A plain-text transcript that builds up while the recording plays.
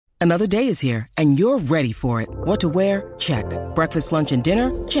Another day is here, and you're ready for it. What to wear? Check. Breakfast, lunch, and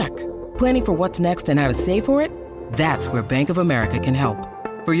dinner? Check. Planning for what's next and how to save for it? That's where Bank of America can help.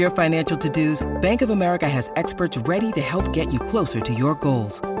 For your financial to-dos, Bank of America has experts ready to help get you closer to your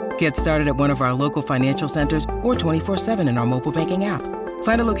goals. Get started at one of our local financial centers or 24/7 in our mobile banking app.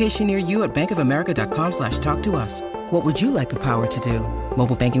 Find a location near you at bankofamerica.com/talktous. What would you like the power to do?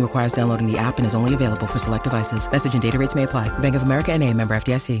 Mobile banking requires downloading the app and is only available for select devices. Message and data rates may apply. Bank of America N.A., member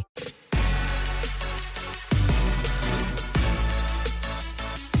FDIC.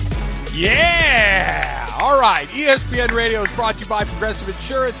 Yeah! All right. ESPN Radio is brought to you by Progressive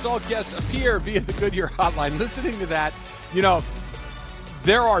Insurance. All guests appear via the Goodyear hotline. Listening to that,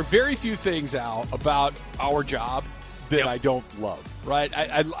 there are very few things, Al, about our job that I don't love, right?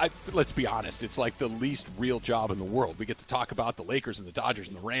 I let's be honest. It's like the least real job in the world. We get to talk about the Lakers and the Dodgers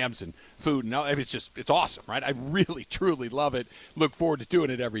and the Rams and food. And it's awesome, right? I really, truly love it. Look forward to doing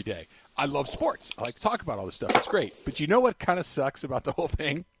it every day. I love sports. I like to talk about all this stuff. It's great. But you know what kind of sucks about the whole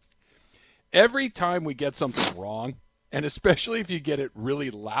thing? Every time we get something wrong, and especially if you get it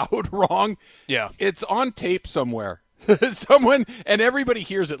really loud wrong, it's on tape somewhere. And everybody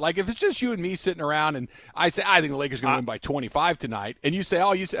hears it. Like if it's just you and me sitting around and I say, I think the Lakers are going to win by 25 tonight, and you say,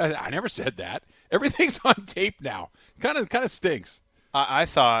 I never said that. Everything's on tape now. Kind of stinks. I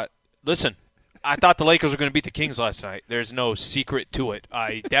thought the Lakers were going to beat the Kings last night. There's no secret to it.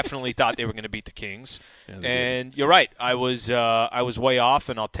 I definitely thought they were going to beat the Kings. And you're right. I was way off,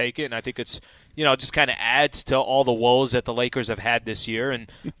 and I'll take it. And I think it's, just kind of adds to all the woes that the Lakers have had this year.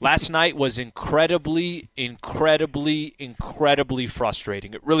 And last night was incredibly, incredibly, incredibly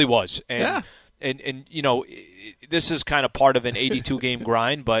frustrating. It really was. And this is kind of part of an 82-game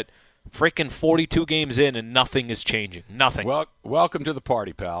grind, but freaking 42 games in and nothing is changing. Nothing. Well, welcome to the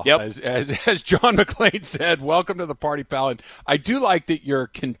party, pal. Yep. As John McClain said, welcome to the party, pal. And I do like that your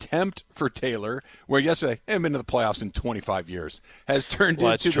contempt for Taylor, where yesterday, I haven't been to the playoffs in 25 years, has turned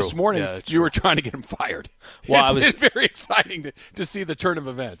into this morning you were trying to get him fired. Well, it's very exciting to see the turn of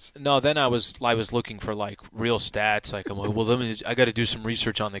events. No, then I was looking for like real stats. Like I'm like, well, I got to do some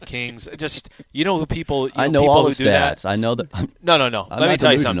research on the Kings. Just the people. I know people all the who do stats. That. I know that. No. Let me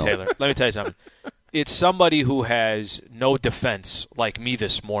tell you something, Taylor. Let me tell you something. It's somebody who has no defense, like me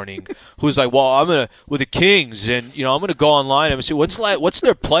this morning, who's like, well, I'm with the Kings, and I'm gonna go online and see what's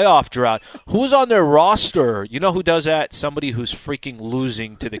their playoff drought. Who's on their roster? You know who does that? Somebody who's freaking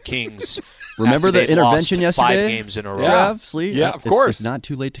losing to the Kings. Remember the intervention yesterday? 5 games in a row. Yeah, of course. It's not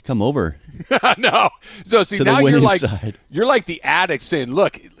too late to come over. No. So see, to now the winning you're side. You're like the addict saying,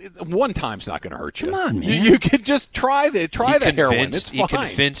 "Look, one time's not going to hurt you. Come on, man. You can just try the heroin. It's fine." He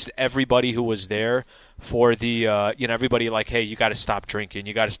convinced everybody who was there for the everybody like, hey, you got to stop drinking.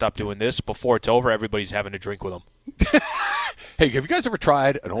 You got to stop doing this. Before it's over, everybody's having a drink with him. Hey, have you guys ever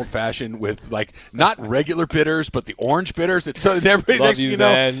tried an old fashioned with like not regular bitters, but the orange bitters? It's so everybody Love next, you,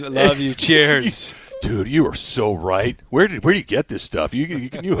 man. Love you. Cheers. Dude, you are so right. Where do you get this stuff?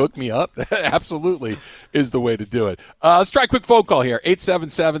 Can you hook me up? Absolutely is the way to do it. Let's try a quick phone call here.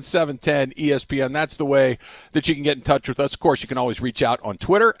 877-710-ESPN. That's the way that you can get in touch with us. Of course, you can always reach out on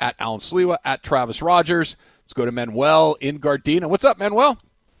Twitter at Alan Sliwa, at Travis Rogers. Let's go to Manuel in Gardena. What's up, Manuel?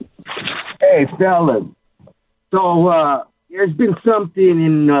 Hey, fellas. So there's been something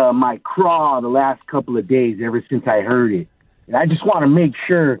in my craw the last couple of days ever since I heard it. And I just want to make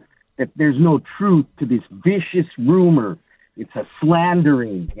sure that there's no truth to this vicious rumor. It's a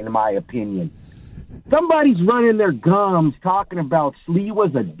slandering, in my opinion. Somebody's running their gums talking about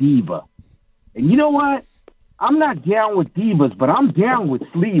Sliwa's a diva. And you know what? I'm not down with divas, but I'm down with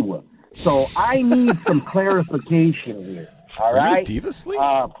Sliwa. So I need some clarification here. All right? Are you a diva,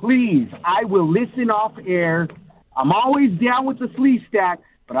 Sliwa? Please, I will listen off air. I'm always down with the Slee stack,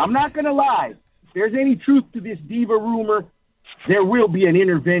 but I'm not going to lie. If there's any truth to this diva rumor, there will be an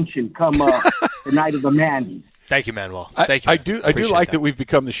intervention come the night of the Mandy's. Thank you, Manuel. Thank you. I do like that we've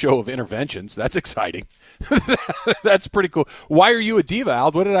become the show of interventions. That's exciting. That's pretty cool. Why are you a diva,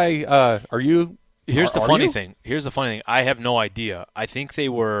 Al? What did I? Are you? Here's the funny thing. I have no idea. I think they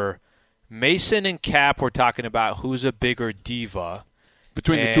were Mason and Cap were talking about who's a bigger diva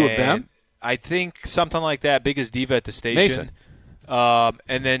between the two of them. I think something like that. Biggest diva at the station. Mason.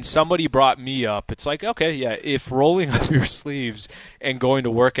 And then somebody brought me up. It's like, okay, yeah, if rolling up your sleeves and going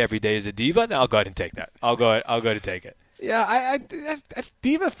to work every day is a diva, then I'll go ahead and take that. I'll go ahead and take it. Yeah, I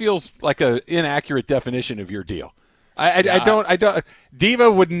diva feels like an inaccurate definition of your deal. I don't.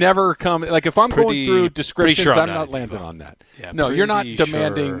 Diva would never come. Like if I'm going through descriptions, sure I'm not landing on that. Yeah, no, you're not pretty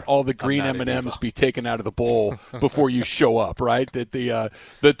demanding sure all the green M&Ms be taken out of the bowl before you show up, right? That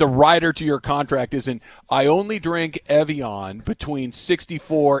the rider to your contract isn't. I only drink Evian between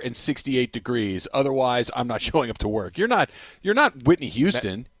 64 and 68 degrees. Otherwise, I'm not showing up to work. You're not Whitney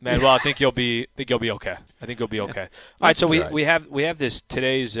Houston. Man, well, I think you'll be okay. I think you'll be okay. All right, so we have this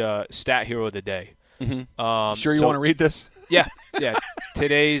today's stat hero of the day. Mm-hmm. Sure, you want to read this? Yeah.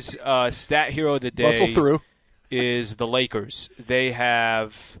 Today's stat hero of the day Muscle through. is the Lakers. They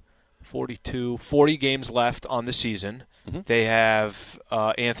have 40 games left on the season. Mm-hmm. They have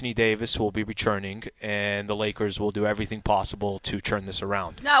Anthony Davis who will be returning, and the Lakers will do everything possible to turn this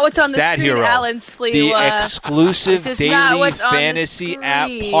around. Not what's on Stat the screen, hero, Alan Slewa. The exclusive daily fantasy on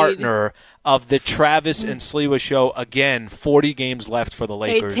app partner of the Travis and Slewa Show. Again, 40 games left for the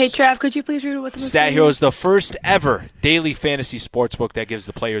Lakers. Hey, Trav, could you please read what's on the screen? Stat Hero is the first ever daily fantasy sportsbook that gives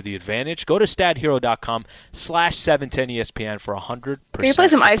the player the advantage. Go to stathero.com/710ESPN for 100%. Can you play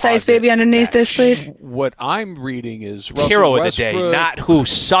some Ice Baby underneath this, please? What I'm reading is Russell Hero of Westbrook. the day, not who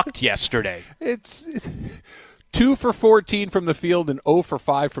sucked yesterday. It's 2 for 14 from the field and 0 for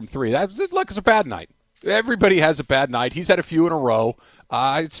 5 from 3. It's a bad night. Everybody has a bad night. He's had a few in a row. What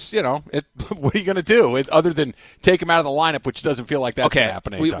are you going to do other than take him out of the lineup, which doesn't feel like that's going to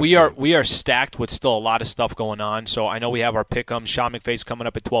happen anytime soon. We are stacked with still a lot of stuff going on. So I know we have our pick-em. Sean McVay's coming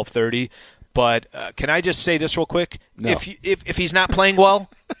up at 12:30. But can I just say this real quick? No. If he's not playing well,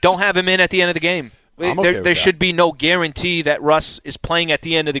 don't have him in at the end of the game. There should be no guarantee that Russ is playing at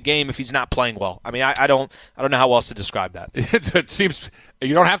the end of the game if he's not playing well. I mean, I don't know how else to describe that. It seems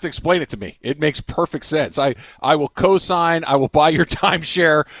you don't have to explain it to me. It makes perfect sense. I will co-sign. I will buy your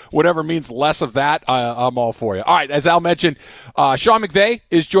timeshare. Whatever means less of that, I'm all for you. All right, as Al mentioned, Sean McVay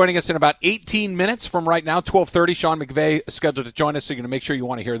is joining us in about 18 minutes from right now, 12:30. Sean McVay is scheduled to join us, so you're going to make sure you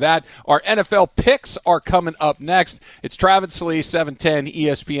want to hear that. Our NFL picks are coming up next. It's Travis Slee, 710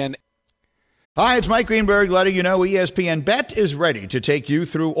 ESPN. Hi, it's Mike Greenberg letting you know ESPN Bet is ready to take you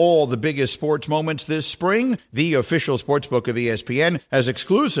through all the biggest sports moments this spring. The official sportsbook of ESPN has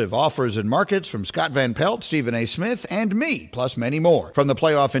exclusive offers and markets from Scott Van Pelt, Stephen A. Smith, and me, plus many more. From the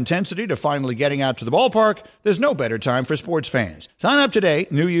playoff intensity to finally getting out to the ballpark, there's no better time for sports fans. Sign up today.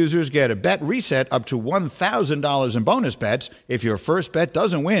 New users get a bet reset up to $1,000 in bonus bets if your first bet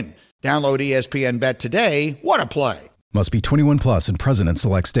doesn't win. Download ESPN Bet today. What a play. Must be 21 plus and present in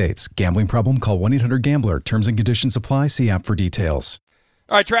select states. Gambling problem? Call 1-800-GAMBLER. Terms and conditions apply. See app for details.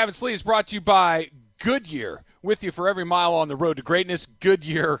 All right, Travis Lee is brought to you by Goodyear. With you for every mile on the road to greatness.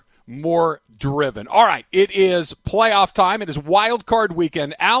 Goodyear, more driven. All right, it is playoff time. It is wild card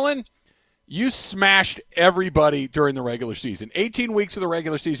weekend. Alan, you smashed everybody during the regular season. 18 weeks of the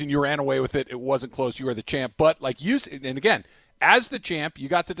regular season, you ran away with it. It wasn't close. You were the champ. But and again, as the champ, you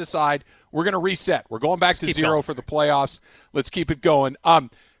got to decide we're going to reset. We're going back to zero for the playoffs. Let's keep it going. We're going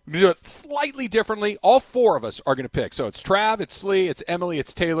to do it slightly differently. All four of us are going to pick. So it's Trav, it's Slee, it's Emily,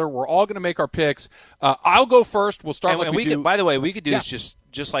 it's Taylor. We're all going to make our picks. I'll go first. We'll start like we do. By the way, we could do this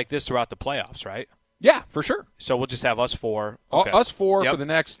just like this throughout the playoffs, right? Yeah, for sure. So we'll just have us four. Okay. Us four for the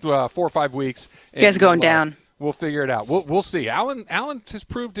next 4 or 5 weeks. You guys are going down. We'll figure it out. We'll see. Alan has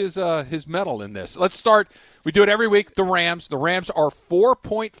proved his mettle in this. Let's start. We do it every week. The Rams. The Rams are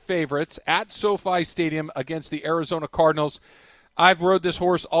 4-point favorites at SoFi Stadium against the Arizona Cardinals. I've rode this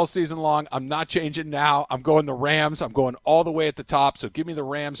horse all season long. I'm not changing now. I'm going the Rams. I'm going all the way at the top. So give me the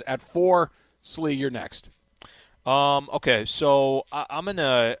Rams at 4. Slee, you're next. Okay, so I'm going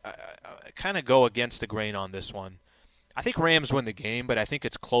to kind of go against the grain on this one. I think Rams win the game, but I think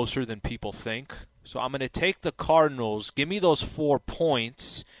it's closer than people think. So I'm going to take the Cardinals. Give me those 4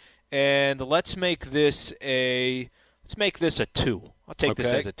 points, and let's make this a 2. I'll take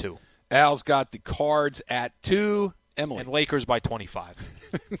this as a 2. Al's got the Cards at 2. Emily. And Lakers by 25.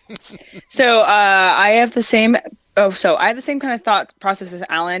 So I have the same. So I have the same kind of thought process as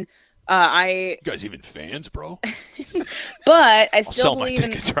Alan. You guys even fans, bro? But I I'll still sell believe my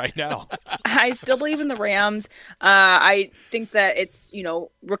tickets right now. I still believe in the Rams. I think that it's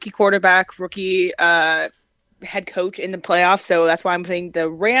rookie quarterback, rookie head coach in the playoffs. So that's why I'm putting the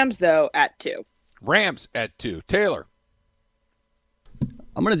Rams though at 2. Rams at 2. Taylor.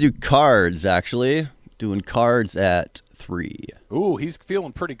 I'm gonna do Cards actually. Doing Cards at 3. Ooh, he's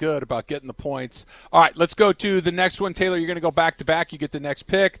feeling pretty good about getting the points. All right, let's go to the next one. Taylor, you're going to go back-to-back. You get the next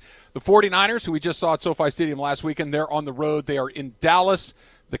pick. The 49ers, who we just saw at SoFi Stadium last weekend, they're on the road. They are in Dallas.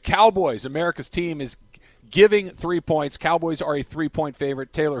 The Cowboys, America's team, is giving 3 points. Cowboys are a 3-point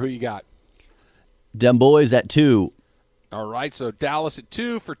favorite. Taylor, who you got? Dem Boys at 2. All right, so Dallas at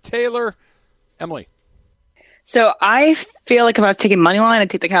 2 for Taylor. Emily. So I feel like if I was taking money line, I'd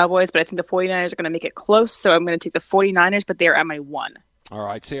take the Cowboys, but I think the 49ers are going to make it close, so I'm going to take the 49ers, but they're at my 1. All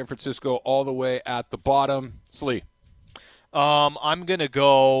right, San Francisco all the way at the bottom. Slee. I'm gonna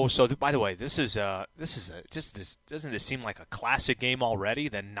go. So, by the way, this is doesn't this seem like a classic game already?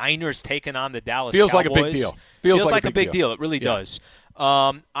 The Niners taking on the Dallas Feels Cowboys. like a big deal. Feels like a big deal. It really does.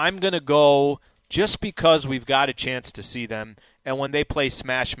 I'm gonna go just because we've got a chance to see them, and when they play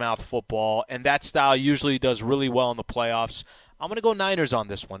smash mouth football, and that style usually does really well in the playoffs. I'm gonna go Niners on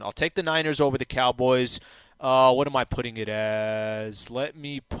this one. I'll take the Niners over the Cowboys. What am I putting it as? Let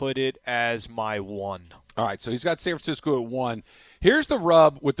me put it as my 1. All right, so he's got San Francisco at 1. Here's the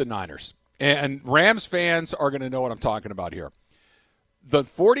rub with the Niners, and Rams fans are going to know what I'm talking about here. The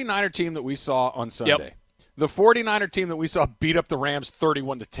 49er team that we saw on Sunday, the 49er team that we saw beat up the Rams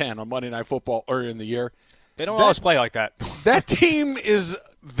 31-10 on Monday Night Football earlier in the year. They don't always play like that. That team is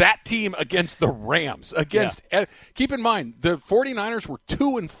that team against the Rams. Keep in mind, the 49ers were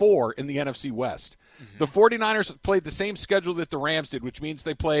 2-4 in the NFC West. The 49ers played the same schedule that the Rams did, which means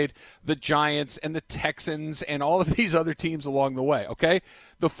they played the Giants and the Texans and all of these other teams along the way, okay?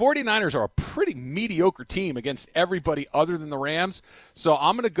 The 49ers are a pretty mediocre team against everybody other than the Rams, so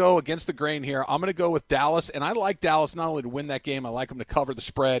I'm going to go against the grain here. I'm going to go with Dallas, and I like Dallas not only to win that game, I like them to cover the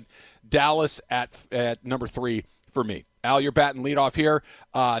spread. Dallas at number 3 for me. Al, you're batting leadoff here.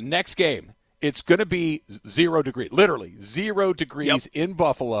 Next game. It's going to be 0 degrees, literally 0 degrees in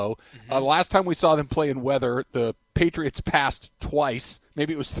Buffalo. Last time we saw them play in weather, the Patriots passed twice.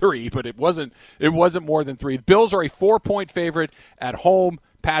 Maybe it was 3, but it wasn't more than 3. The Bills are a 4-point favorite at home.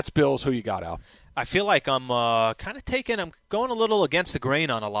 Pats, Bills, who you got, Al? I feel like I'm I'm going a little against the grain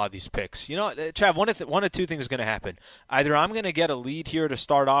on a lot of these picks. You know, Trav, one of two things is going to happen. Either I'm going to get a lead here to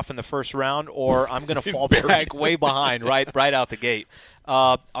start off in the first round, or I'm going to fall back way behind right out the gate.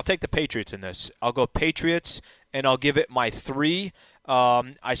 I'll take the Patriots in this. I'll go Patriots, and I'll give it my 3.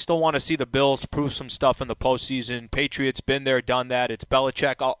 I still want to see the Bills prove some stuff in the postseason. Patriots, been there, done that. It's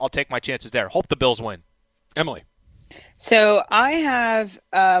Belichick. I'll take my chances there. Hope the Bills win. Emily. So I have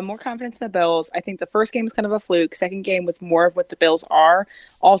more confidence in the Bills. I think the first game is kind of a fluke. Second game was more of what the Bills are.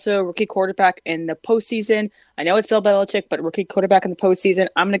 Also, rookie quarterback in the postseason. I know it's Bill Belichick, but rookie quarterback in the postseason.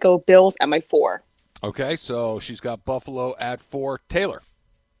 I'm going to go Bills at my 4. Okay, so she's got Buffalo at 4. Taylor.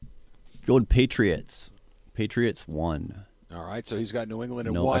 Going Patriots. Patriots 1. All right, so he's got New England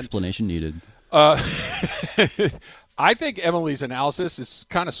at 1. No explanation needed. I think Emily's analysis is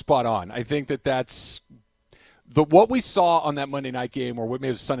kind of spot on. I think that's what we saw on that Monday night game, or maybe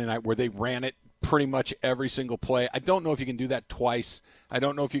it was Sunday night, where they ran it pretty much every single play. I don't know if you can do that twice. I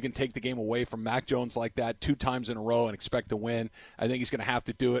don't know if you can take the game away from Mac Jones like that 2 times in a row and expect to win. I think he's going to have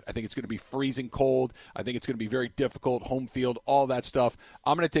to do it. I think it's going to be freezing cold. I think it's going to be very difficult, home field, all that stuff.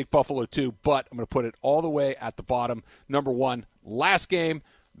 I'm going to take Buffalo too, but I'm going to put it all the way at the bottom. Number 1, last game.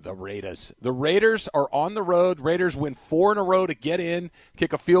 The Raiders. The Raiders are on the road. Raiders win 4 in a row to get in,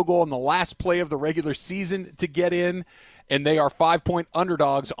 kick a field goal in the last play of the regular season to get in, and they are 5-point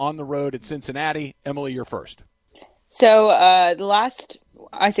underdogs on the road at Cincinnati. Emily, you're first. So the last,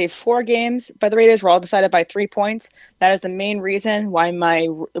 4 games by the Raiders were all decided by 3 points. That is the main reason why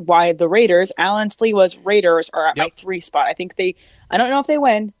the Raiders, Alan Sliwa's Raiders, are at my 3 spot. I don't know if they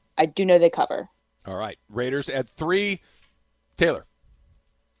win. I do know they cover. All right. Raiders at 3. Taylor.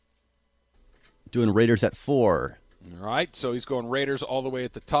 Doing Raiders at 4. All right, so he's going Raiders all the way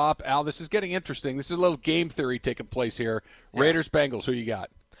at the top. Al, this is getting interesting. This is a little game theory taking place here. Raiders, Bengals, who you got?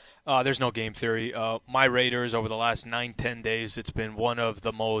 There's no game theory. My Raiders, over the last 9-10 days, it's been one of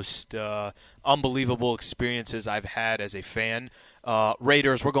the most unbelievable experiences I've had as a fan.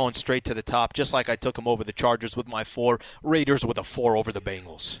 Raiders, we're going straight to the top, just like I took them over the Chargers with my 4. Raiders with a 4 over the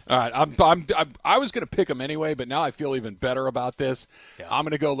Bengals. All right, I was going to pick them anyway, but now I feel even better about this. Yeah. I'm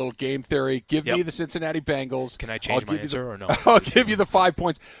going to go a little game theory. Give me the Cincinnati Bengals. Can I change my answer or no? I'll give you the 5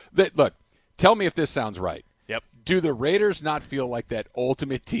 points. Look, tell me if this sounds right. Yep. Do the Raiders not feel like that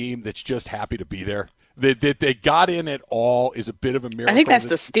ultimate team that's just happy to be there? That they got in at all is a bit of a miracle. I think that's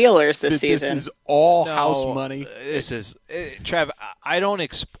the Steelers this season. This is all house money. This is Trev.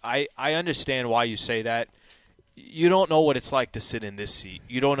 I understand why you say that. You don't know what it's like to sit in this seat.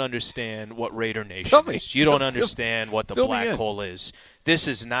 You don't understand what Raider Nation is. You don't understand what the black hole is. This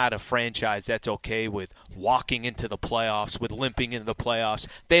is not a franchise that's okay with walking into the playoffs, with limping into the playoffs.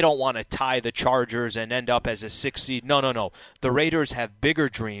 They don't want to tie the Chargers and end up as a 6 seed. No. The Raiders have bigger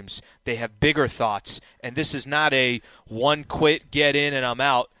dreams. They have bigger thoughts. And this is not a one quit, get in, and I'm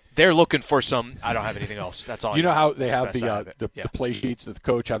out. they're looking for some. I don't have anything else. That's all. You know how they That's have best I have it. the play sheets that the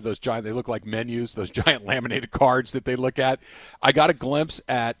coach have those giant. They look like menus. Those giant laminated cards that they look at. I got a glimpse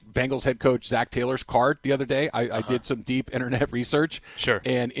at Bengals head coach Zach Taylor's card the other day. I did some deep internet research. Sure.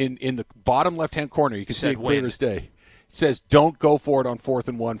 And in the bottom left hand corner, you can see it clear win. as day. It says, "Don't go for it on 4th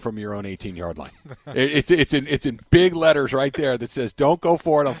and 1 from your own 18-yard line." It's in big letters right there that says, "Don't go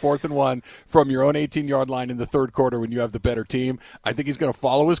for it on 4th and 1 from your own 18-yard line in the third quarter when you have the better team." I think he's going to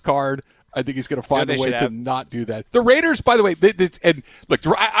follow his card. I think he's going to find a way to not do that. The Raiders, by the way, and look,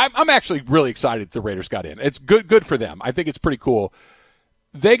 I'm actually really excited that the Raiders got in. It's good for them. I think it's pretty cool.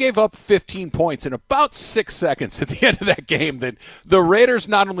 They gave up 15 points in about 6 seconds at the end of that game. That the Raiders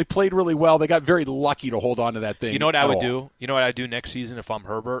not only played really well, they got very lucky to hold on to that thing. You know what I would do? You know what I'd do next season if I'm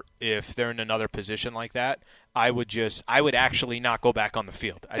Herbert? If they're in another position like that, I would actually not go back on the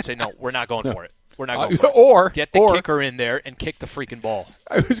field. I'd say, no, we're not going for it. We're not going for it. Or get the kicker in there and kick the freaking ball.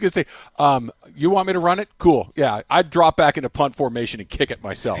 I was going to say, you want me to run it? Cool. Yeah, I'd drop back into punt formation and kick it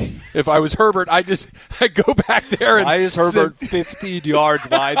myself. If I was Herbert, I'd go back there and. Why is Herbert 15 yards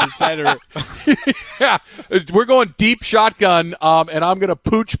behind the center? Yeah, we're going deep shotgun, and I'm going to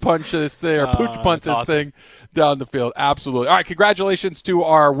pooch punt this thing down the field. Absolutely. All right, congratulations to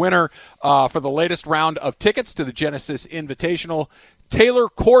our winner for the latest round of tickets to the Genesis Invitational, Taylor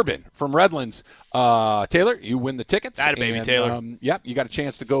Corbin from Redlands. Taylor, you win the tickets. Atta baby, Taylor. Yep, you got a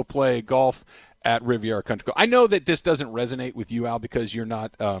chance to go play golf at Riviera Country Club. I know that this doesn't resonate with you, Al, because you're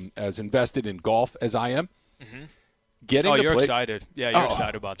not as invested in golf as I am. Mm-hmm. You're excited. Yeah, you're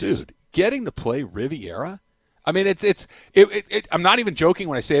excited about this. Dude, getting to play Riviera? I mean, I'm not even joking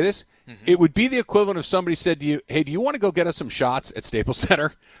when I say this. Mm-hmm. It would be the equivalent if somebody said to you, "Hey, do you want to go get us some shots at Staples Center?"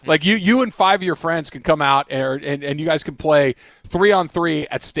 Mm-hmm. Like you and 5 of your friends can come out and you guys can play 3-on-3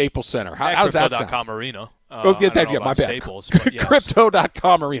 at Staples Center. How does that sound? Crypto.com Arena. My bad. Staples, yes.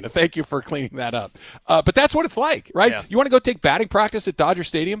 Crypto.com Arena. Thank you for cleaning that up. But that's what it's like, right? Yeah. You want to go take batting practice at Dodger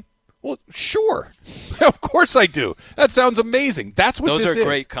Stadium? Well, sure. Of course I do. That sounds amazing. That's what those this is. Those are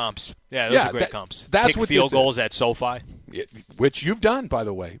great comps. Yeah, those are great comps. That's Kick what field this goals is. at SoFi. Which you've done, by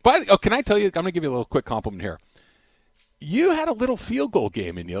the way. Can I tell you, I'm going to give you a little quick compliment here. You had a little field goal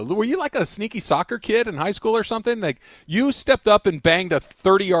game in you. Were you like a sneaky soccer kid in high school or something? Like you stepped up and banged a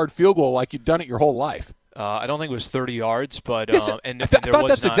 30-yard field goal like you'd done it your whole life. I don't think it was 30 yards, but yes, I thought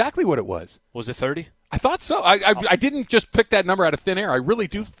that's exactly what it was. Was it 30? I thought so. I didn't just pick that number out of thin air. I really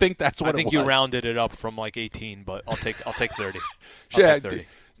do think that's what it was. I think you rounded it up from like 18, but I'll take 30. Take 30.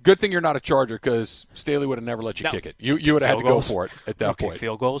 Good thing you're not a Charger because Staley would have never let you kick it. You would have had to go for it at that point.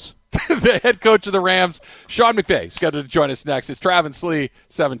 Field goals. The head coach of the Rams, Sean McVay, scheduled to join us next. It's Travis Lee,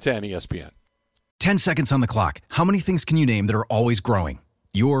 710 ESPN. 10 seconds on the clock. How many things can you name that are always growing?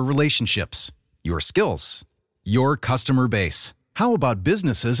 Your relationships, your skills, your customer base. How about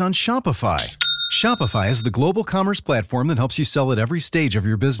businesses on Shopify? Shopify is the global commerce platform that helps you sell at every stage of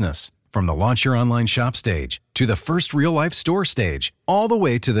your business. From the launch your online shop stage, to the first real-life store stage, all the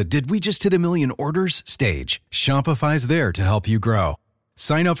way to the did we just hit 1 million orders stage. Shopify's there to help you grow.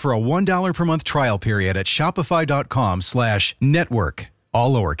 Sign up for a $1 per month trial period at shopify.com/network,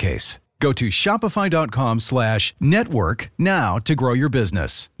 all lowercase. Go to shopify.com/network now to grow your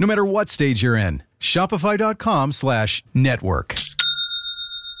business, no matter what stage you're in. Shopify.com/network.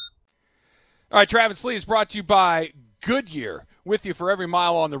 All right, Travis Lee is brought to you by Goodyear. With you for every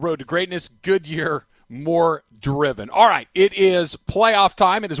mile on the road to greatness, Goodyear, more driven. All right, it is playoff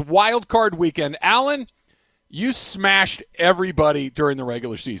time. It is wild card weekend. Alan, you smashed everybody during the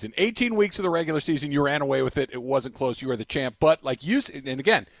regular season. 18 weeks of the regular season, you ran away with it. It wasn't close. You were the champ. But and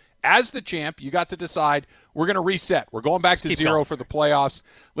again, as the champ, you got to decide, we're going to reset. We're going back to zero for the playoffs.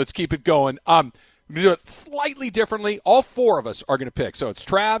 Let's keep it going. We're going to do it slightly differently. All 4 of us are going to pick. So it's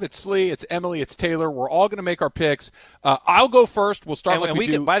Trav, it's Slee, it's Emily, it's Taylor. We're all going to make our picks. I'll go first. We'll start like we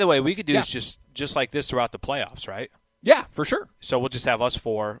do. By the way, we could do this just like this throughout the playoffs, right? Yeah, for sure. So we'll just have us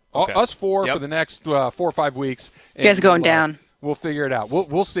 4. Okay. Us 4 for the next 4 or 5 weeks. You guys going down. We'll figure it out.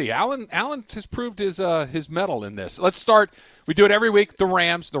 We'll see. Alan has proved his mettle in this. Let's start. We do it every week. The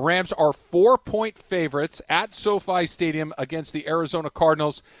Rams. The Rams are 4-point favorites at SoFi Stadium against the Arizona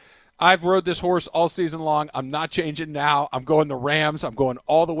Cardinals. I've rode this horse all season long. I'm not changing now. I'm going the Rams. I'm going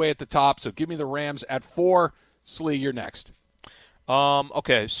all the way at the top. So give me the Rams at 4. Slee, you're next.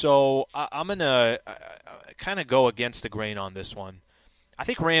 Okay, so I'm going to kind of go against the grain on this one. I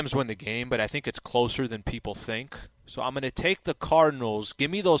think Rams win the game, but I think it's closer than people think. So I'm going to take the Cardinals. Give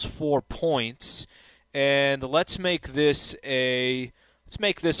me those 4 points, and let's make this a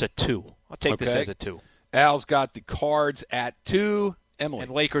 2. I'll take this as a 2. Al's got the Cards at 2. Emily.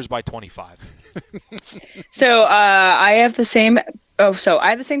 And Lakers by 25. So I have the same Oh, so I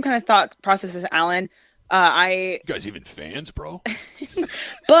have the same kind of thought process as Alan. You guys even fans, bro?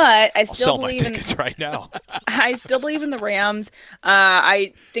 But I I'll still sell my believe in. tickets right now. I still believe in the Rams.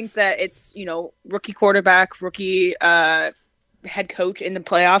 I think that it's rookie quarterback, rookie head coach in the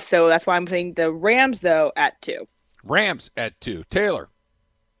playoffs. So that's why I'm putting the Rams though at 2. Rams at 2. Taylor.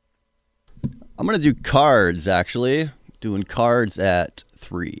 I'm going to do Cards, actually. Doing Cards at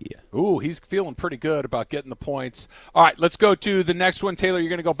 3. Ooh, he's feeling pretty good about getting the points. All right, let's go to the next one. Taylor, you're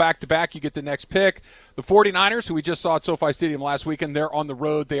going to go back-to-back. You get the next pick. The 49ers, who we just saw at SoFi Stadium last weekend, they're on the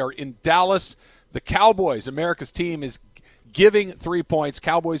road. They are in Dallas. The Cowboys, America's team, is giving 3 points.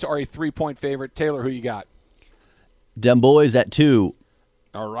 Cowboys are a 3-point favorite. Taylor, who you got? Dem Boys at 2.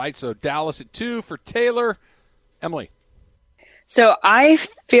 All right, so Dallas at 2 for Taylor. Emily. So I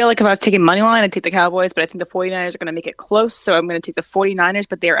feel like if I was taking money line, I'd take the Cowboys, but I think the 49ers are going to make it close, so I'm going to take the 49ers,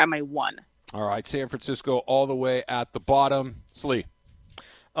 but they're at my 1. All right, San Francisco all the way at the bottom. Slee.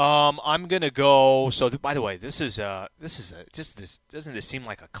 I'm gonna go. So, by the way, doesn't this seem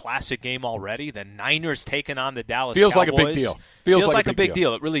like a classic game already? The Niners taking on the Dallas Feels Cowboys. like a big deal. Feels like a big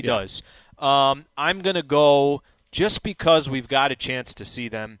deal. It really does. I'm gonna go just because we've got a chance to see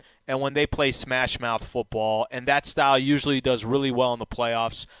them, and when they play smash mouth football, and that style usually does really well in the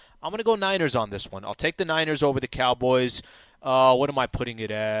playoffs. I'm gonna go Niners on this one. I'll take the Niners over the Cowboys. What am I putting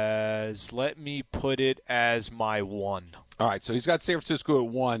it as? Let me put it as my 1. All right, so he's got San Francisco at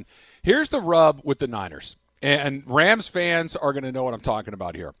 1. Here's the rub with the Niners, and Rams fans are going to know what I'm talking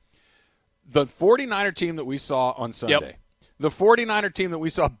about here. The 49er team that we saw on Sunday, the 49er team that we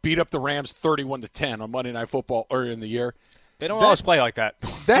saw beat up the Rams 31-10 on Monday Night Football earlier in the year. They don't always play like that.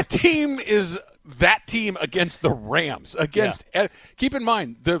 That team is that team against the Rams. Keep in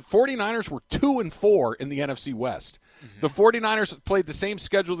mind, the 49ers were 2-4 in the NFC West. The 49ers played the same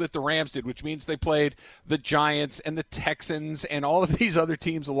schedule that the Rams did, which means they played the Giants and the Texans and all of these other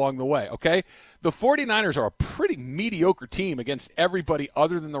teams along the way, okay? The 49ers are a pretty mediocre team against everybody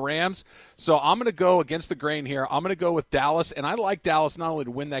other than the Rams, so I'm going to go against the grain here. I'm going to go with Dallas, and I like Dallas not only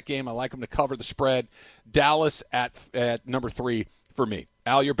to win that game, I like them to cover the spread. Dallas at number 3 for me.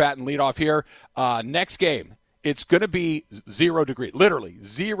 Al, you're batting leadoff here. Next game. It's going to be 0 degrees, literally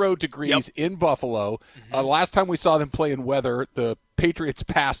 0 degrees in Buffalo. Last time we saw them play in weather, the Patriots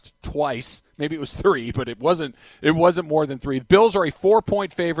passed twice. Maybe it was 3, but it wasn't more than 3. The Bills are a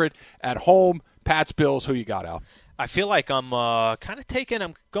 4-point favorite at home. Pats, Bills, who you got, Al? I feel like I'm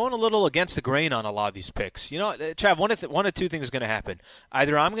I'm going a little against the grain on a lot of these picks. You know, Trav, one of two things is going to happen.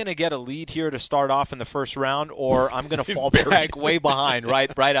 Either I'm going to get a lead here to start off in the first round, or I'm going to fall back way behind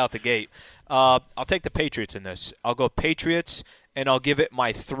right out the gate. I'll take the Patriots in this. I'll go Patriots, and I'll give it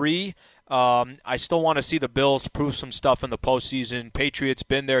my 3. I still want to see the Bills prove some stuff in the postseason. Patriots,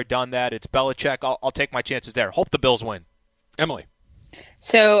 been there, done that. It's Belichick. I'll take my chances there. Hope the Bills win. Emily.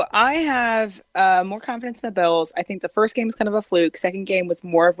 So I have more confidence in the Bills. I think the first game was kind of a fluke. Second game was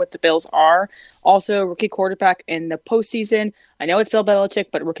more of what the Bills are. Also, rookie quarterback in the postseason. I know it's Bill Belichick,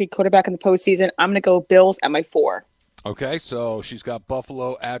 but rookie quarterback in the postseason. I'm going to go Bills at my 4. Okay, so she's got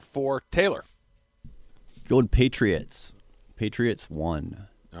Buffalo at 4. Taylor. Going Patriots. Patriots 1.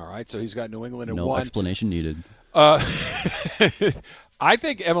 All right, so he's got New England at 1. No explanation needed. I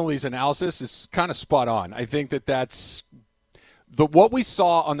think Emily's analysis is kind of spot on. I think that's what we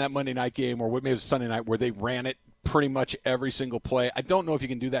saw on that Monday night game, or maybe it was Sunday night, where they ran it pretty much every single play. I don't know if you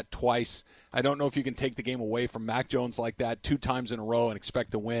can do that twice. I don't know if you can take the game away from Mac Jones like that 2 times in a row and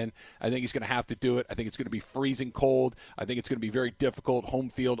expect to win. I think he's going to have to do it. I think it's going to be freezing cold. I think it's going to be very difficult, home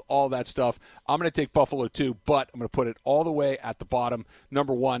field, all that stuff. I'm going to take Buffalo too, but I'm going to put it all the way at the bottom.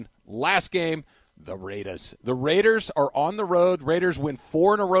 Number 1, last game. The Raiders. The Raiders are on the road. Raiders win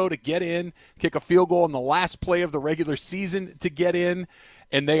 4 in a row to get in, kick a field goal in the last play of the regular season to get in,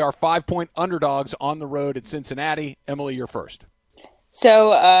 and they are 5-point underdogs on the road at Cincinnati. Emily, you're first. So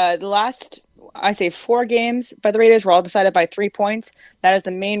the last, I say 4 games by the Raiders were all decided by 3 points. That is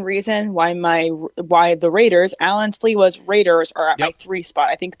the main reason why the Raiders, Alan Sliwa's Raiders, are at my 3 spot.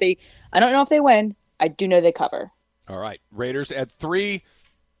 I don't know if they win. I do know they cover. All right. Raiders at 3.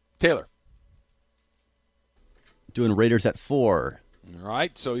 Taylor. Doing Raiders at 4. All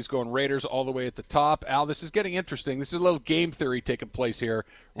right, so he's going Raiders all the way at the top. Al, this is getting interesting. This is a little game theory taking place here.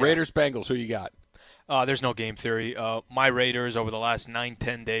 Raiders, Bengals, who you got? There's no game theory. My Raiders, over the last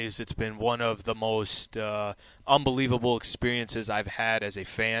 9-10 days, it's been one of the most unbelievable experiences I've had as a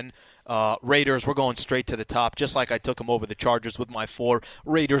fan. Raiders, we're going straight to the top, just like I took them over the Chargers with my 4.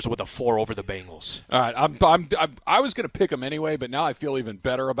 Raiders with a 4 over the Bengals. All right, I was going to pick them anyway, but now I feel even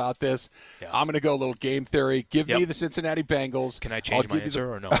better about this. Yeah. I'm going to go a little game theory. Give me the Cincinnati Bengals. Can I change my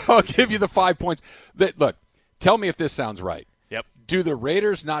answer or no? I'll give you the 5 points. Look, tell me if this sounds right. Yep. Do the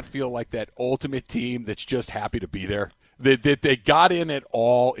Raiders not feel like that ultimate team that's just happy to be there? That they got in at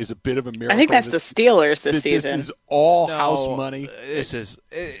all is a bit of a miracle. I think that's the Steelers this season. This is all house money. This is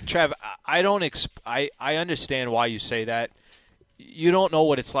Trev. I don't. I understand why you say that. You don't know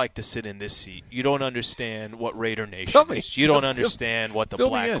what it's like to sit in this seat. You don't understand what Raider Nation is. You don't understand what the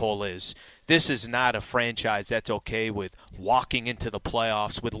black hole is. This is not a franchise that's okay with walking into the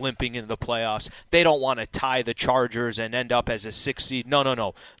playoffs, with limping into the playoffs. They don't want to tie the Chargers and end up as a 6th seed.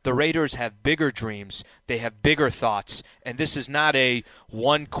 No. The Raiders have bigger dreams. They have bigger thoughts. And this is not a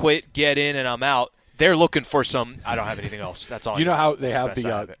one quit, get in, and I'm out. They're looking for some. I don't have anything else. That's all. You know how they have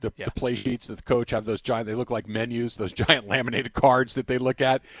the play sheets that the coach have those giant. They look like menus. Those giant laminated cards that they look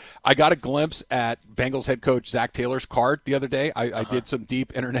at. I got a glimpse at Bengals head coach Zach Taylor's card the other day. I did some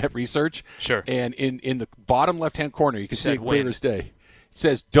deep internet research. Sure. And in the bottom left hand corner, you can see it clear as day. It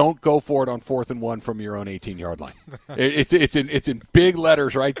says, "Don't go for it on 4th and 1 from your own 18-yard line." It's in big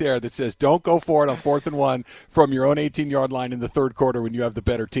letters right there that says, "Don't go for it on 4th and 1 from your own 18-yard line in the third quarter when you have the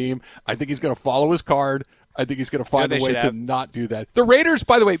better team." I think he's going to follow his card. I think he's going to find a way to not do that. The Raiders,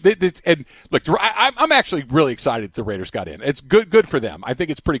 by the way, and look, I'm actually really excited the Raiders got in. It's good for them. I think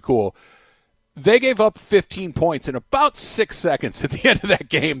it's pretty cool. They gave up 15 points in about 6 seconds at the end of that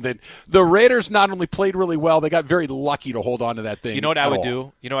game. That the Raiders not only played really well, they got very lucky to hold on to that thing. You know what I would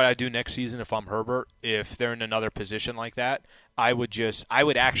do? You know what I'd do next season if I'm Herbert? If they're in another position like that, I would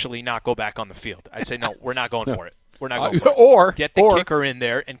actually not go back on the field. I'd say, no, we're not going for it. We're not going for it. Or get the kicker in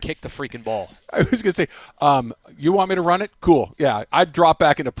there and kick the freaking ball. I was going to say, you want me to run it? Cool. Yeah, I'd drop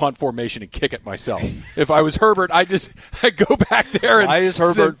back into punt formation and kick it myself. If I was Herbert, I'd go back there. Why is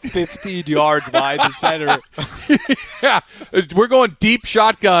Herbert 15 yards behind the center? Yeah, we're going deep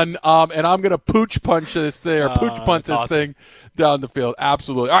shotgun, and I'm going to pooch punch this thing, or pooch punt this thing down the field.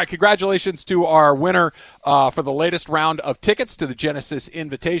 Absolutely. All right, congratulations to our winner for the latest round of tickets to the Genesis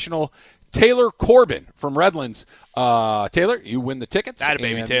Invitational, Taylor Corbin from Redlands. Taylor, you win the tickets. That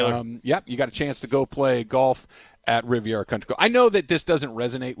baby, Taylor. Yep, you got a chance to go play golf at Riviera Country Club. I know that this doesn't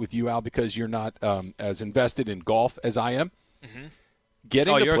resonate with you, Al, because you're not as invested in golf as I am.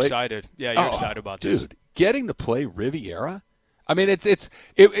 Mm-hmm. You're excited. Yeah, you're excited about this. Dude, getting to play Riviera? I mean,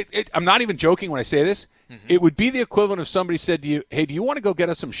 I'm not even joking when I say this. Mm-hmm. It would be the equivalent if somebody said to you, "Hey, do you want to go get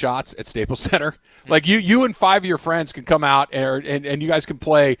us some shots at Staples Center?" Mm-hmm. Like you and 5 of your friends can come out and you guys can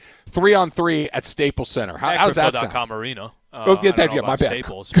play 3-on-3 at Staples Center. How does that sound? Crypto.com Arena. My bad.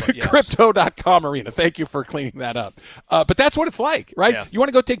 Staples, yes. Crypto.com Arena. Thank you for cleaning that up. But that's what it's like, right? Yeah. You want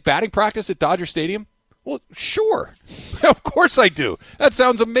to go take batting practice at Dodger Stadium? Well, sure. Of course I do. That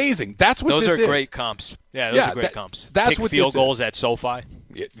sounds amazing. That's what those this is. Those are great comps. Yeah, those are great comps. That's Kick what field goals at SoFi.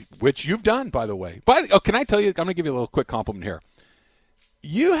 Which you've done, by the way. Can I tell you, I'm going to give you a little quick compliment here.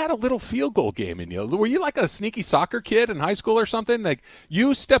 You had a little field goal game in you. Were you like a sneaky soccer kid in high school or something? Like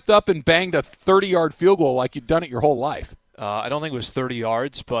you stepped up and banged a 30-yard field goal like you'd done it your whole life. I don't think it was 30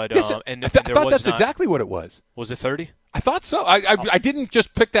 yards, but I thought that's exactly what it was. Was it 30? I thought so. I didn't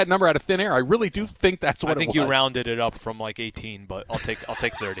just pick that number out of thin air. I really do think that's what it was. I think you rounded it up from like 18, but I'll take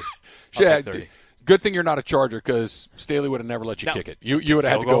 30. Take 30. Good thing you're not a Charger, because Staley would have never let you kick it. You would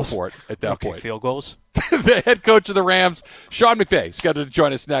have had to go for it at that point. Field goals. The head coach of the Rams, Sean McVay, is scheduled to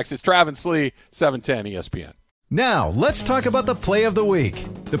join us next. It's Travis Lee, 710 ESPN. Now, let's talk about the play of the week.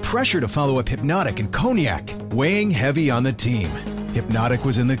 The pressure to follow up Hypnotic and Cognac, weighing heavy on the team. Hypnotic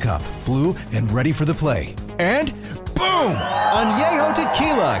was in the cup, blue, and ready for the play. And boom! Añejo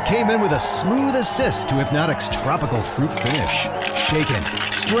Tequila came in with a smooth assist to Hypnotic's tropical fruit finish.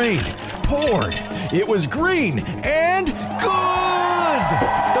 Shaken, strained, poured. It was green and good!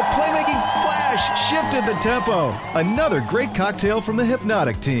 The playmaking splash shifted the tempo. Another great cocktail from the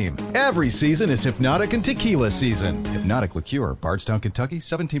Hypnotic team. Every season is Hypnotic and Tequila season. Hypnotic Liqueur, Bardstown, Kentucky,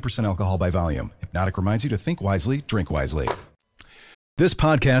 17% alcohol by volume. Hypnotic reminds you to think wisely, drink wisely. This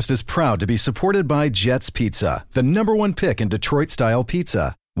podcast is proud to be supported by Jets Pizza, the #1 pick in Detroit-style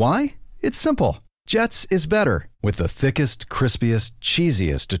pizza. Why? It's simple. Jets is better. With the thickest, crispiest,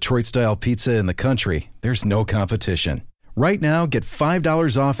 cheesiest Detroit-style pizza in the country, there's no competition. Right now, get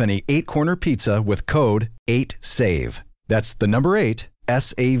 $5 off any 8-corner pizza with code 8SAVE. That's the number 8,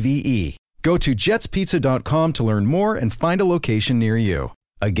 S-A-V-E. Go to jetspizza.com to learn more and find a location near you.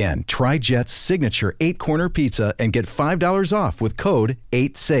 Again, try Jet's signature 8-corner pizza and get $5 off with code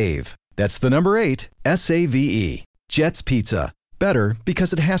 8SAVE. That's the number 8, S-A-V-E. Jet's Pizza. Better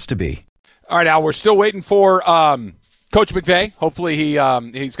because it has to be. All right, Al, we're still waiting for Coach McVay, hopefully he's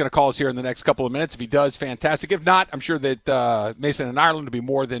going to call us here in the next couple of minutes. If he does, fantastic. If not, I'm sure that Mason and Ireland will be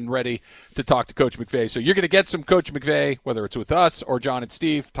more than ready to talk to Coach McVay. So you're going to get some Coach McVay, whether it's with us or John and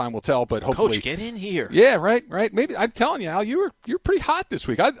Steve. Time will tell, but hopefully. Coach, get in here. Yeah, right. Maybe I'm telling you, Al, you're pretty hot this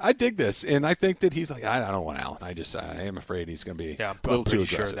week. I dig this, and I think that he's like, I don't want Allen. I am afraid he's going to be a little too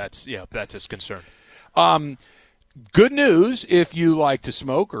aggressive. Sure that's his concern. Good news if you like to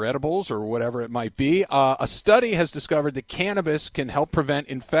smoke or edibles or whatever it might be. A study has discovered that cannabis can help prevent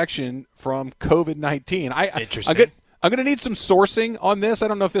infection from COVID-19. Interesting. I'm going to need some sourcing on this. I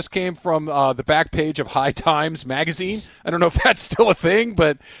don't know if this came from the back page of High Times magazine. I don't know if that's still a thing,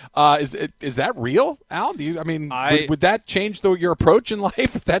 but is that real, Al? Would that change your approach in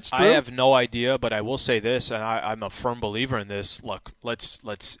life if that's true? I have no idea, but I will say this, and I'm a firm believer in this. Look, let's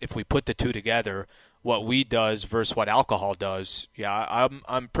if we put the two together, what weed does versus what alcohol does,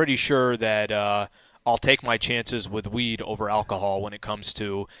 I'm pretty sure that I'll take my chances with weed over alcohol when it comes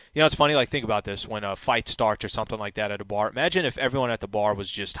to, it's funny, like think about this, when a fight starts or something like that at a bar. Imagine if everyone at the bar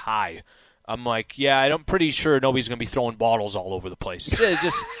was just high. I'm like, I'm pretty sure nobody's going to be throwing bottles all over the place.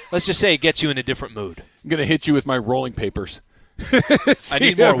 Let's just say it gets you in a different mood. I'm going to hit you with my rolling papers. I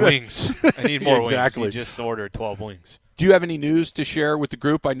need more wings. I need more exactly. wings. You just ordered 12 wings. Do you have any news to share with the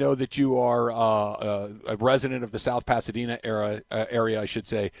group? I know that you are a resident of the South Pasadena area, I should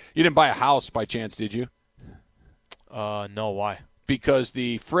say. You didn't buy a house by chance, did you? No, why? Because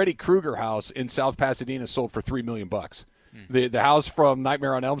the Freddy Krueger house in South Pasadena sold for $3 million. The house from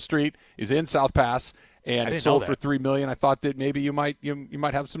Nightmare on Elm Street is in South Pass, and it sold for $3 million. I thought that maybe you might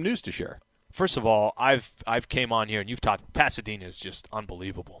have some news to share. First of all, I've came on here and you've talked. Pasadena is just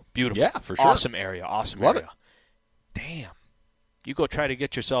unbelievable, beautiful, yeah, for sure, awesome area. Love it. Damn. You go try to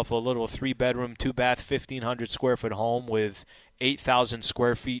get yourself a little 3-bedroom, 2-bath, 1,500 square foot home with 8,000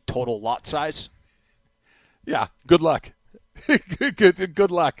 square feet total lot size. Yeah, good luck.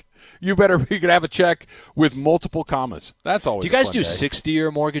 Good luck. You could have a check with multiple commas. That's always. Do you guys a fun do day.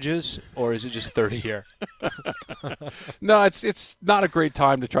 60-year mortgages, or is it just 30-year? No, it's not a great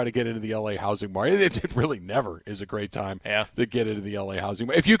time to try to get into the LA housing market. It really never is a great time to get into the LA housing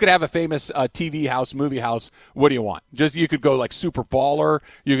market. If you could have a famous TV house, movie house, what do you want? You could go like super baller.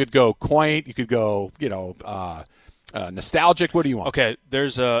 You could go quaint. You could go nostalgic. What do you want? Okay,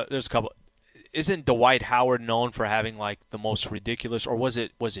 there's a couple. Isn't Dwight Howard known for having like the most ridiculous, or was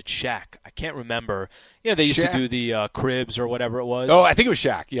it Shaq? I can't remember. They used to do the cribs or whatever it was. Oh, I think it was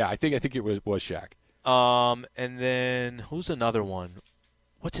Shaq. Yeah, I think it was Shaq. And then who's another one?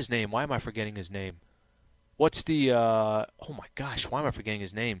 What's his name? Why am I forgetting his name? What's the? Oh my gosh, why am I forgetting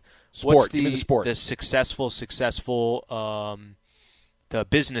his name? What's the sport? The successful, the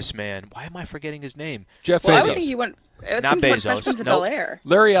businessman. Why am I forgetting his name? Jeff Bezos. Well, I would think he went. Not Bezos. Nope. Bel-Air.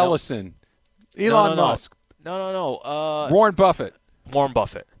 Larry Ellison. Elon Musk. No. Warren Buffett. Warren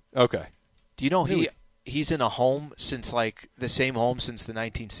Buffett. Okay. Do you know he's in a home since the same home since the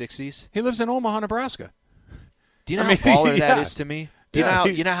 1960s? He lives in Omaha, Nebraska. Do you know how baller that is to me? Do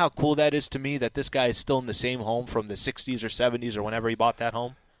you know how cool that is to me that this guy is still in the same home from the 60s or 70s or whenever he bought that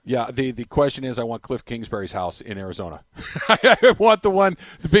home? Yeah, the question is, I want Cliff Kingsbury's house in Arizona. I want the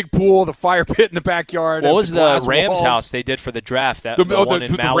big pool, the fire pit in the backyard. What was the Rams house they did for the draft? The one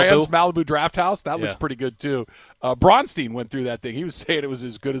in Malibu? The Rams Malibu draft house? That looks pretty good, too. Bronstein went through that thing. He was saying it was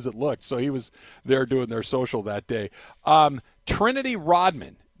as good as it looked, so he was there doing their social that day. Trinity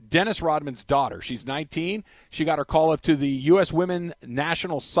Rodman, Dennis Rodman's daughter. She's 19. She got her call up to the U.S. Women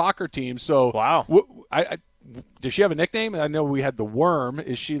National Soccer Team. So, wow. Does she have a nickname? I know we had the Worm.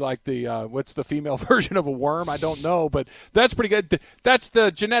 Is she like the what's the female version of a worm? I don't know, but that's pretty good. That's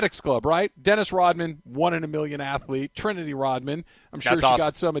the genetics club, right? Dennis Rodman, 1 in a million athlete. Trinity Rodman. I'm sure she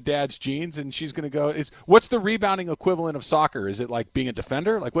got some of Dad's genes, and she's going to go. What's the rebounding equivalent of soccer? Is it like being a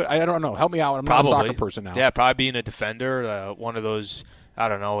defender? Like what? I don't know. Help me out. I'm not a soccer person now. Yeah, probably being a defender. One of those. I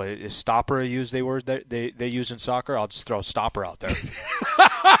don't know. Is stopper a word that they use in soccer? I'll just throw stopper out there.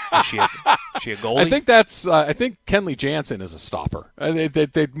 Is she a goalie? I think Kenley Jansen is a stopper. They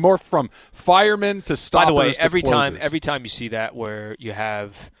morphed from firemen to stoppers. By the way, every time you see that where you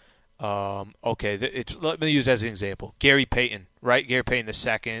have, let me use as an example, Gary Payton, right? Gary Payton the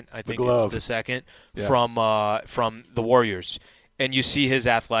second, I think it's the second from the Warriors, and you see his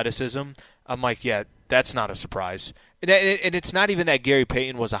athleticism. I'm like, yeah, that's not a surprise. And it's not even that Gary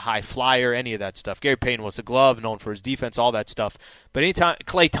Payton was a high flyer, any of that stuff. Gary Payton was a glove, known for his defense, all that stuff. But anytime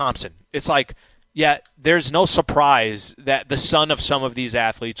Klay Thompson, it's like, yeah, there's no surprise that the son of some of these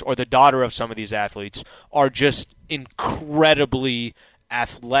athletes or the daughter of some of these athletes are just incredibly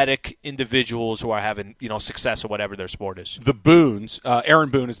athletic individuals who are having success or whatever their sport is. The Boones, Aaron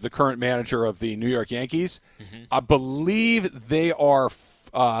Boone is the current manager of the New York Yankees. Mm-hmm. I believe they are.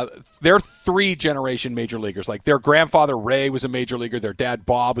 They're 3-generation major leaguers. Like their grandfather Ray was a major leaguer, their dad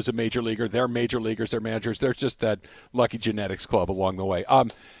Bob was a major leaguer. They're major leaguers, they're managers. There's just that lucky genetics club along the way.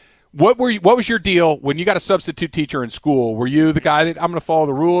 What was your deal when you got a substitute teacher in school? Were you the guy that I'm going to follow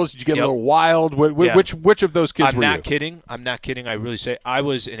the rules? Did you get a little wild? Which of those kids were you? I'm not kidding. I really say I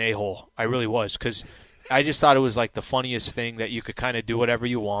was an a-hole. I really was, because I just thought it was like the funniest thing that you could kind of do whatever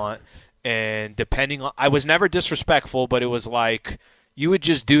you want, and depending on, I was never disrespectful, but it was like you would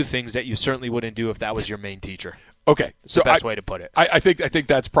just do things that you certainly wouldn't do if that was your main teacher. Okay, so the best way to put it. I think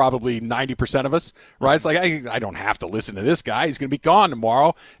that's probably 90% of us, right? It's like I don't have to listen to this guy. He's going to be gone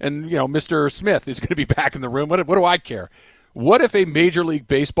tomorrow, and Mr. Smith is going to be back in the room. What do I care? What if a Major League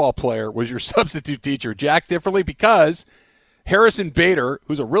Baseball player was your substitute teacher? Jack differently, because Harrison Bader,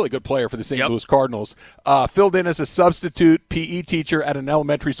 who's a really good player for the St. Louis Cardinals, filled in as a substitute PE teacher at an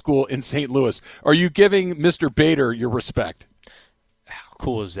elementary school in St. Louis. Are you giving Mr. Bader your respect? How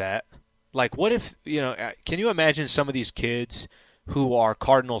cool is that? Like, what if, can you imagine some of these kids who are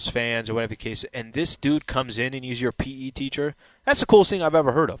Cardinals fans or whatever the case, and this dude comes in and he's your PE teacher? That's the coolest thing I've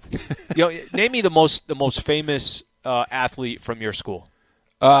ever heard of. Name me the most famous athlete from your school.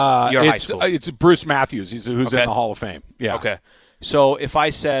 Your high school. It's Bruce Matthews, who's in the Hall of Fame. Yeah. Okay. So if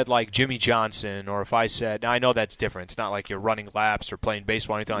I said like Jimmy Johnson, or if I said, now I know that's different. It's not like you're running laps or playing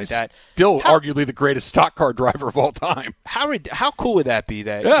baseball or anything like that. Still arguably the greatest stock car driver of all time. How cool would that be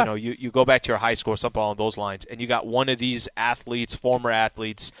that you go back to your high school or something along those lines, and you got one of these athletes, former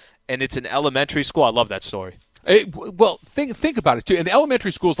athletes, and it's an elementary school? I love that story. Well, think about it, too. And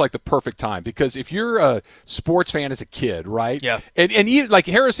elementary school is like the perfect time, because if you're a sports fan as a kid, right? Yeah. And you, like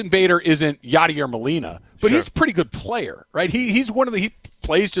Harrison Bader isn't Yadier Molina, but he's a pretty good player, right? He's one of he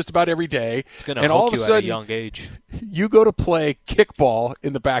plays just about every day. It's going to hook you at a young age. You go to play kickball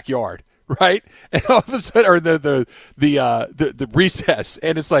in the backyard, right? And all of a sudden, or the recess,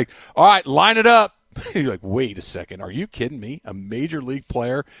 and it's like, all right, line it up. You're like, wait a second, are you kidding me? A major league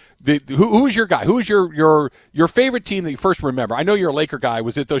player? Who's your guy? Who's your favorite team that you first remember? I know you're a Laker guy.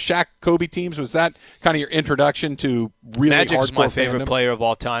 Was it those Shaq Kobe teams? Was that kind of your introduction to really hardcore Magic's my favorite fandom? Player of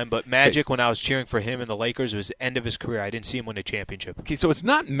all time, but Magic, when I was cheering for him in the Lakers, it was the end of his career. I didn't see him win a championship. Okay, so it's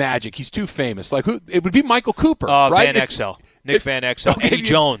not Magic. He's too famous. Like who? It would be Michael Cooper, right? Van Exel. Nick Van Exel. Okay, Eddie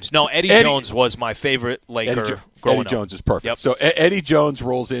Jones. No, Eddie Jones was my favorite Laker growing up. Eddie Jones is perfect. Yep. So Eddie Jones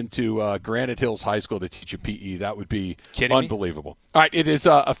rolls into Granite Hills High School to teach you PE. That would be unbelievable. All right, it is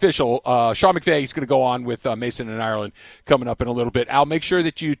official. Sean McVay is going to go on with Mason and Ireland coming up in a little bit. Al, make sure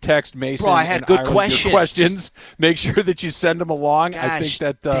that you text Mason. Bro, I had and good Ireland questions. Make sure that you send them along. Gosh, I think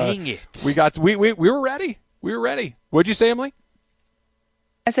that dang it. we were ready. We were ready. What'd you say, Emily?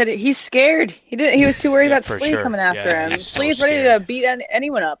 I said he's scared. He was too worried about Slee coming after him. Slee's ready to beat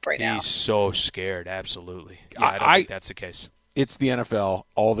anyone up now. He's so scared. Absolutely. Yeah, I don't think that's the case. It's the NFL.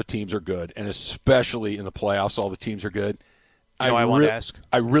 All the teams are good, and especially in the playoffs, all the teams are good. I want to ask?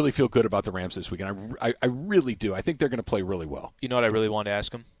 I really feel good about the Rams this weekend. I really do. I think they're going to play really well. You know what I really want to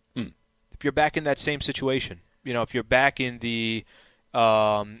ask him? If you're back in that same situation, if you're back in the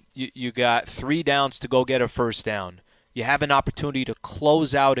you got 3 downs to go get a first down. You have an opportunity to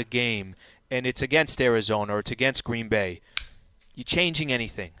close out a game, and it's against Arizona or it's against Green Bay. You changing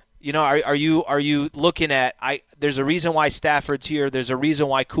anything? Are you looking at? There's a reason why Stafford's here. There's a reason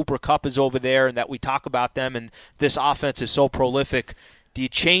why Cooper Kupp is over there, and that we talk about them. And this offense is so prolific. Do you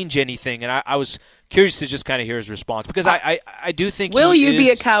change anything? And I was curious to just kind of hear his response, because I do think. Will you be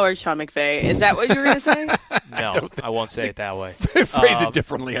a coward, Sean McVay? Is that what you were going to say? No, I won't say it that way. Phrase it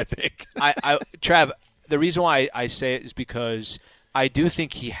differently, I think. Trav. The reason why I say it is because I do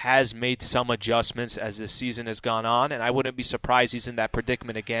think he has made some adjustments as this season has gone on, and I wouldn't be surprised he's in that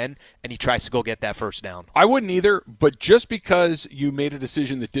predicament again, and he tries to go get that first down. I wouldn't either, but just because you made a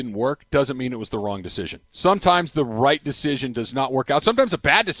decision that didn't work doesn't mean it was the wrong decision. Sometimes the right decision does not work out. Sometimes a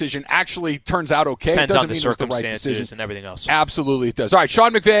bad decision actually turns out okay. Depends it doesn't on the mean circumstances it was the right decision. And everything else. Absolutely it does. All right,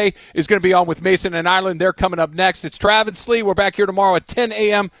 Sean McVay is going to be on with Mason and Ireland. They're coming up next. It's Travis Slee. We're back here tomorrow at 10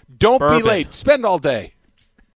 a.m. Don't be late. Spend all day.